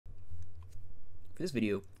For this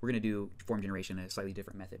video, we're going to do form generation in a slightly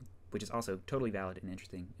different method, which is also totally valid and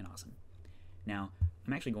interesting and awesome. Now,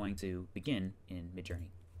 I'm actually going to begin in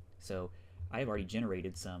Midjourney. So I have already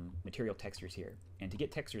generated some material textures here. And to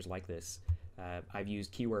get textures like this, I've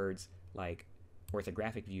used keywords like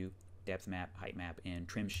orthographic view, depth map, height map, and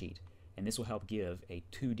trim sheet. And this will help give a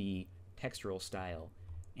 2D textural style.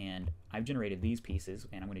 And I've generated these pieces,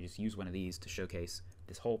 and I'm going to just use one of these to showcase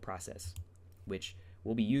this whole process, which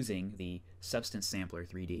we'll be using the Substance Sampler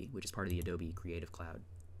 3D, which is part of the Adobe Creative Cloud.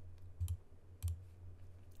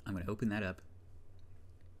 I'm going to open that up,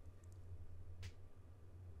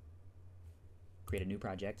 create a new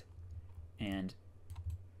project, and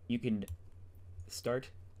you can start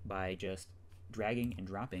by just dragging and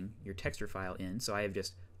dropping your texture file in. So I have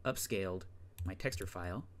just upscaled my texture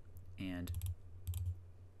file, and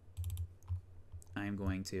I'm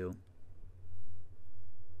going to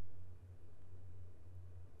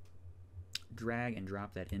drag and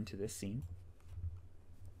drop that into this scene.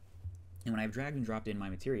 And when I've dragged and dropped in my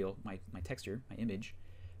material, my texture, my image,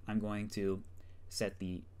 I'm going to set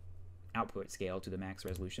the output scale to the max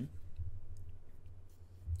resolution.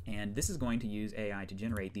 And this is going to use AI to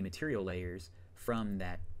generate the material layers from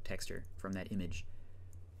that texture, from that image.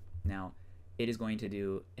 Now, it is going to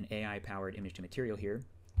do an AI-powered image to material here.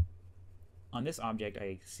 On this object,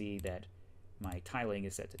 I see that my tiling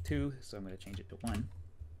is set to 2, so I'm going to change it to 1.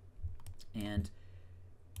 And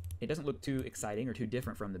it doesn't look too exciting or too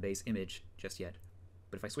different from the base image just yet.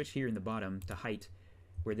 But if I switch here in the bottom to height,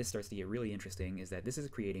 where this starts to get really interesting is that this is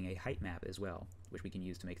creating a height map as well, which we can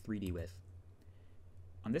use to make 3D with.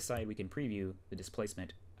 On this side, we can preview the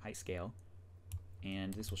displacement height scale,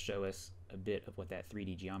 and this will show us a bit of what that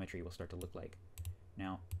 3D geometry will start to look like.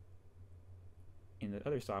 Now, in the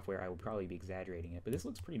other software, I will probably be exaggerating it, but this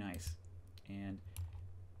looks pretty nice. And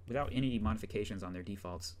without any modifications on their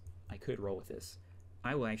defaults, I could roll with this.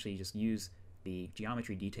 I will actually just use the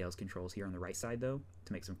geometry details controls here on the right side, though,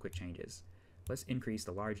 to make some quick changes. Let's increase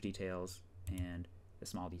the large details and the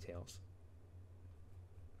small details.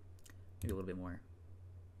 Maybe a little bit more.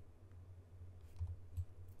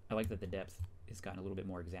 I like that the depth has gotten a little bit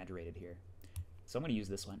more exaggerated here. So I'm going to use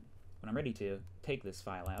this one. When I'm ready to take this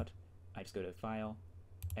file out, I just go to File,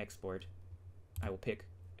 Export. I will pick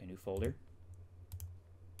a new folder.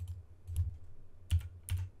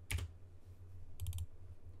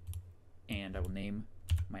 And I will name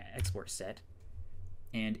my export set.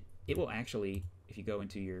 And it will actually, if you go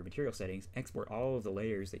into your material settings, export all of the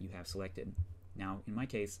layers that you have selected. Now, in my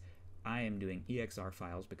case, I am doing EXR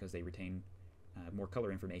files because they retain more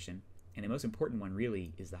color information. And the most important one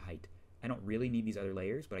really is the height. I don't really need these other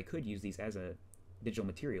layers, but I could use these as a digital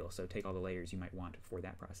material, so take all the layers you might want for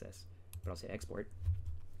that process. But I'll say export.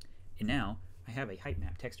 And now I have a height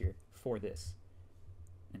map texture for this.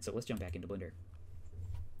 And so let's jump back into Blender.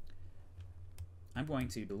 I'm going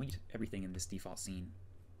to delete everything in this default scene.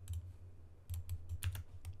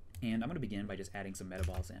 And I'm going to begin by just adding some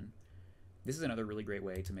metaballs in. This is another really great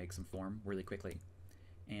way to make some form really quickly.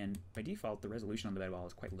 And by default, the resolution on the metaball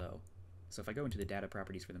is quite low. So if I go into the data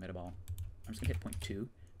properties for the metaball, I'm just going to hit 0.2,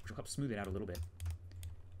 which will help smooth it out a little bit.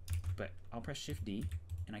 But I'll press Shift D,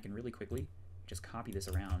 and I can really quickly just copy this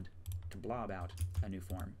around to blob out a new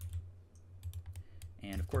form.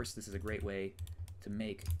 And of course, this is a great way to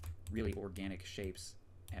make really organic shapes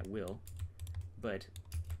at will. But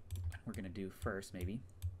what we're going to do first, maybe,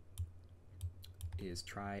 is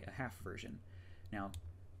try a half version. Now,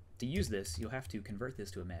 to use this, you'll have to convert this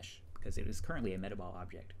to a mesh, because it is currently a metaball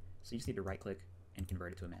object. So you just need to right-click and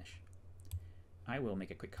convert it to a mesh. I will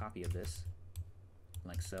make a quick copy of this,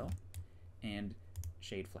 like so, and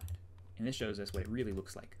shade flat. And this shows us what it really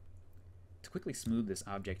looks like. To quickly smooth this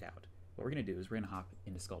object out, what we're going to do is we're going to hop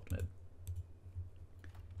into sculpt mode.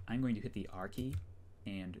 I'm going to hit the R key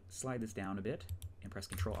and slide this down a bit and press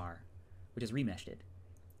Ctrl R, which has remeshed it.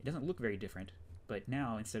 It doesn't look very different, but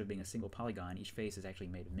now instead of being a single polygon, each face is actually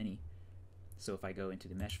made of many. So if I go into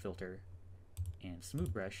the mesh filter and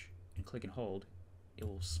smooth brush and click and hold, it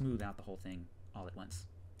will smooth out the whole thing all at once,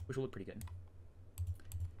 which will look pretty good.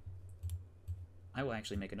 I will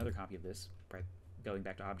actually make another copy of this by going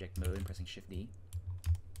back to object mode and pressing Shift D.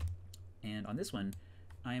 And on this one,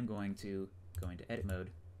 I am going to go into edit mode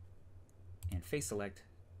and face select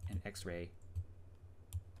an X-ray,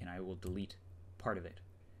 and I will delete part of it.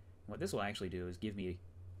 What this will actually do is give me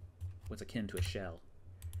what's akin to a shell.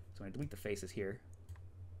 So when I delete the faces here,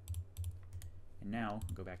 and now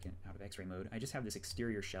go back out of X-ray mode, I just have this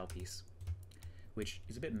exterior shell piece, which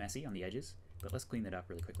is a bit messy on the edges, but let's clean that up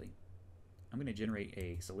really quickly. I'm going to generate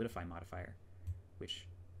a solidify modifier, which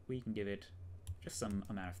we can give it just some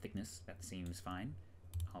amount of thickness. That seems fine.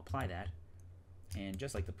 I'll apply that. And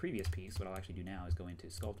just like the previous piece, what I'll actually do now is go into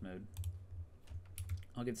sculpt mode.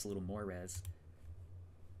 I'll give this a little more res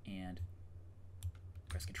and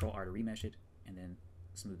press Control R to remesh it and then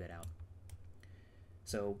smooth that out.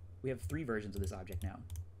 So we have three versions of this object now.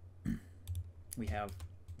 We have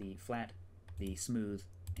the flat, the smooth,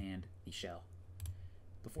 and the shell.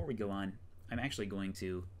 Before we go on, I'm actually going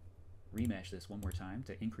to remesh this one more time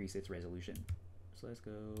to increase its resolution. So let's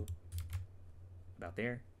go about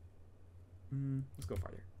there. Let's go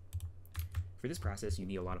farther. For this process, you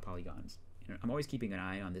need a lot of polygons. And I'm always keeping an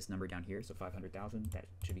eye on this number down here, so 500,000, that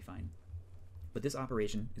should be fine. But this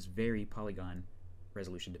operation is very polygon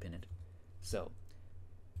resolution dependent. So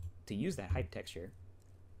to use that height texture,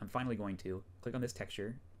 I'm finally going to click on this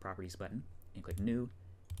texture properties button and click new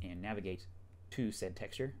and navigate to said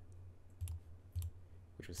texture,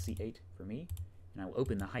 which was C8 for me, and I will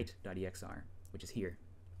open the height.exr, which is here.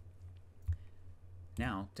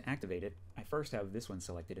 Now, to activate it, I first have this one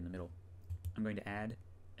selected in the middle. I'm going to add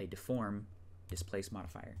a deform displace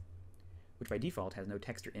modifier, which by default has no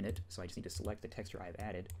texture in it, so I just need to select the texture I've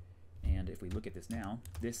added. And if we look at this now,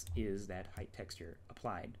 this is that height texture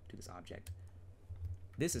applied to this object.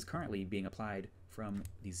 This is currently being applied from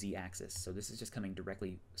the z-axis, so this is just coming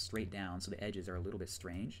directly straight down, so the edges are a little bit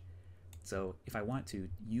strange. So if I want to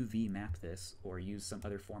UV map this or use some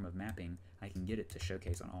other form of mapping, I can get it to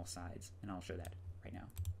showcase on all sides, and I'll show that right now.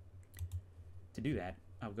 To do that,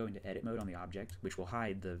 I'll go into edit mode on the object, which will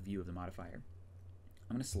hide the view of the modifier.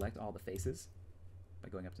 I'm going to select all the faces by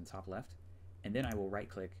going up to the top left, and then I will right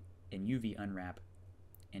click and UV unwrap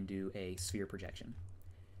and do a sphere projection.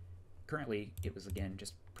 Currently, it was again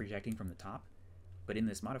just projecting from the top, but in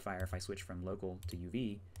this modifier, if I switch from local to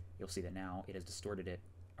UV, you'll see that now it has distorted it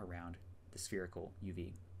around the spherical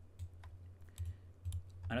UV.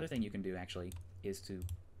 Another thing you can do actually is to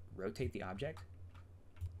rotate the object,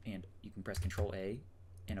 and you can press Control A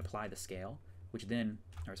and apply the scale, which then,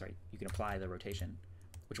 or sorry, you can apply the rotation,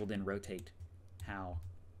 which will then rotate how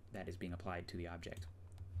that is being applied to the object.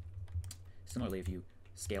 Similarly, if you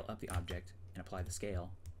scale up the object and apply the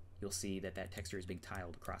scale, you'll see that that texture is being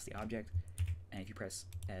tiled across the object, and if you press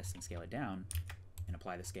S and scale it down and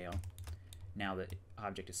apply the scale, now the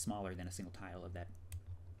object is smaller than a single tile of that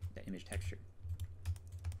image texture.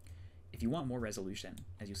 If you want more resolution,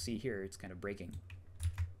 as you see here, it's kind of breaking.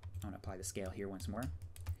 I want to apply the scale here once more.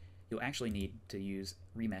 You'll actually need to use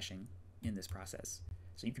remeshing in this process.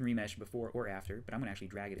 So you can remesh before or after, but I'm going to actually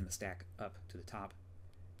drag it in the stack up to the top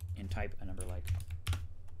and type a number like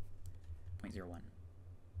 0.01.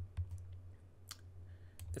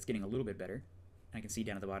 That's getting a little bit better. I can see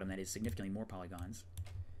down at the bottom that is significantly more polygons.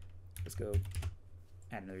 Let's go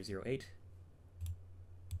add another 0.8,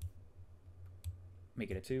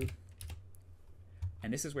 make it a 2,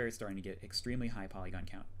 and this is where it's starting to get extremely high polygon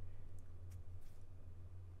count.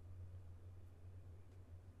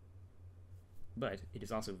 But it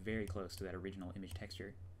is also very close to that original image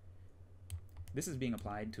texture. This is being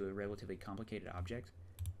applied to a relatively complicated object,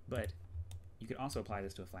 but you could also apply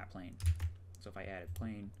this to a flat plane. So if I add a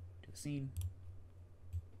plane to the scene,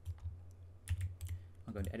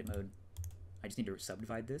 I'll go into edit mode. I just need to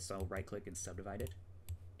subdivide this, so I'll right click and subdivide it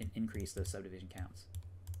and increase those subdivision counts.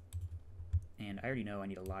 And I already know I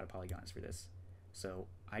need a lot of polygons for this, so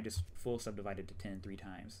I just full subdivided to 10 3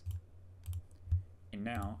 times. And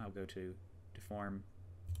now I'll go to deform,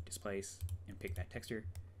 displace, and pick that texture,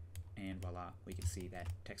 and voila, we can see that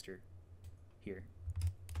texture here.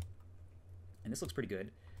 And this looks pretty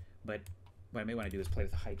good, but what I may want to do is play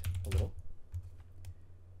with the height a little.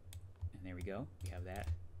 And there we go, we have that.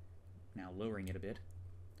 Now lowering it a bit.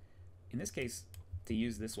 In this case, to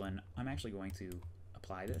use this one, I'm actually going to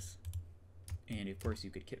apply this. And of course you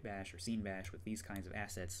could kit bash or scene bash with these kinds of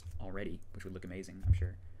assets already, which would look amazing, I'm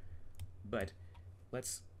sure. But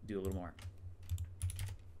let's do a little more.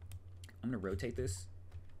 I'm going to rotate this,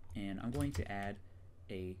 and I'm going to add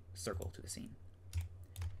a circle to the scene.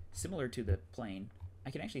 Similar to the plane,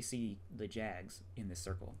 I can actually see the jags in this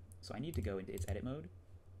circle. So I need to go into its edit mode,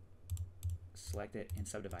 select it, and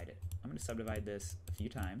subdivide it. I'm going to subdivide this a few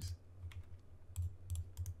times.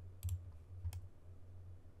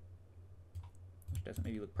 Which doesn't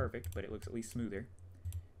maybe look perfect, but it looks at least smoother.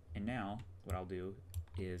 And now what I'll do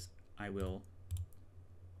is I will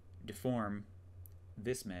deform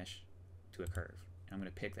this mesh to a curve. And I'm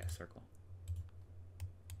going to pick that circle.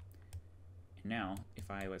 And now, if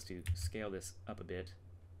I was to scale this up a bit,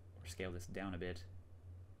 or scale this down a bit,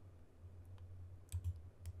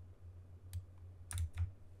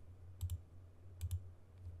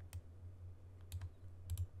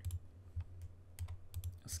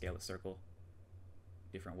 I'll scale the circle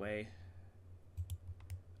a different way,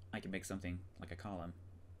 I I can make something like a column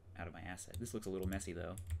out of my asset. This looks a little messy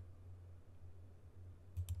though,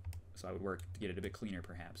 so I would work to get it a bit cleaner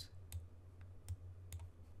perhaps.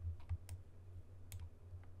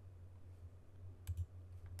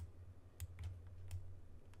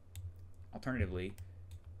 Alternatively,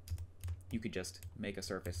 you could just make a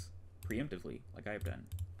surface preemptively, like I've done,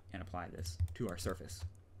 and apply this to our surface.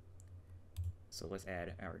 So let's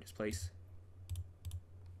add our displace.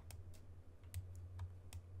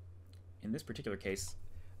 In this particular case,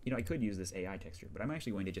 you know, I could use this AI texture, but I'm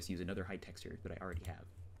actually going to just use another height texture that I already have.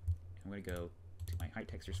 I'm going to go to my height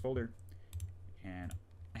textures folder, and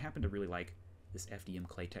I happen to really like this FDM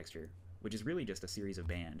clay texture, which is really just a series of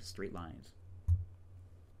bands, straight lines,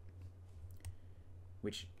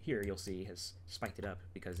 which here you'll see has spiked it up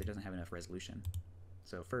because it doesn't have enough resolution.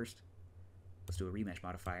 So first, let's do a remesh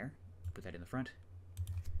modifier. Put that in the front.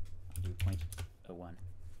 I'll do 0.01.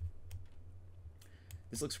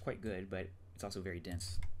 This looks quite good, but it's also very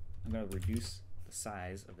dense. I'm going to reduce the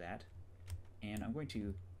size of that, and I'm going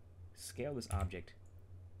to scale this object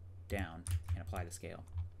down and apply the scale.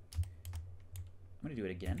 I'm going to do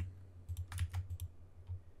it again,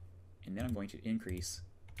 and then I'm going to increase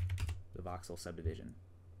the voxel subdivision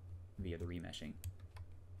via the remeshing.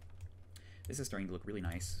 This is starting to look really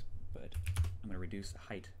nice, but I'm going to reduce the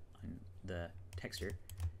height on the texture,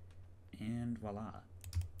 and voila,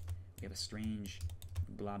 we have a strange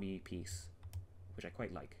blobby piece, which I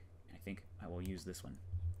quite like, and I think I will use this one.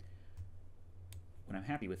 When I'm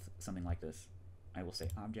happy with something like this, I will say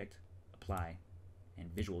Object, Apply,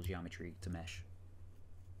 and Visual Geometry to Mesh.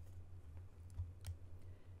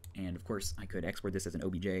 And of course, I could export this as an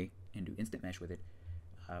OBJ and do instant mesh with it.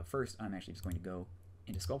 First, I'm actually just going to go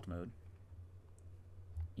into Sculpt mode,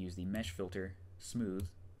 use the Mesh filter, Smooth,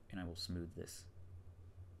 and I will smooth this.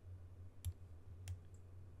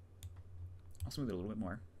 I'll smooth it a little bit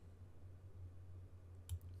more.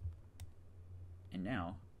 And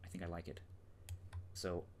now, I think I like it.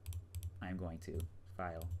 So, I'm going to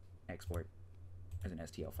File, Export as an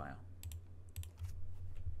STL file.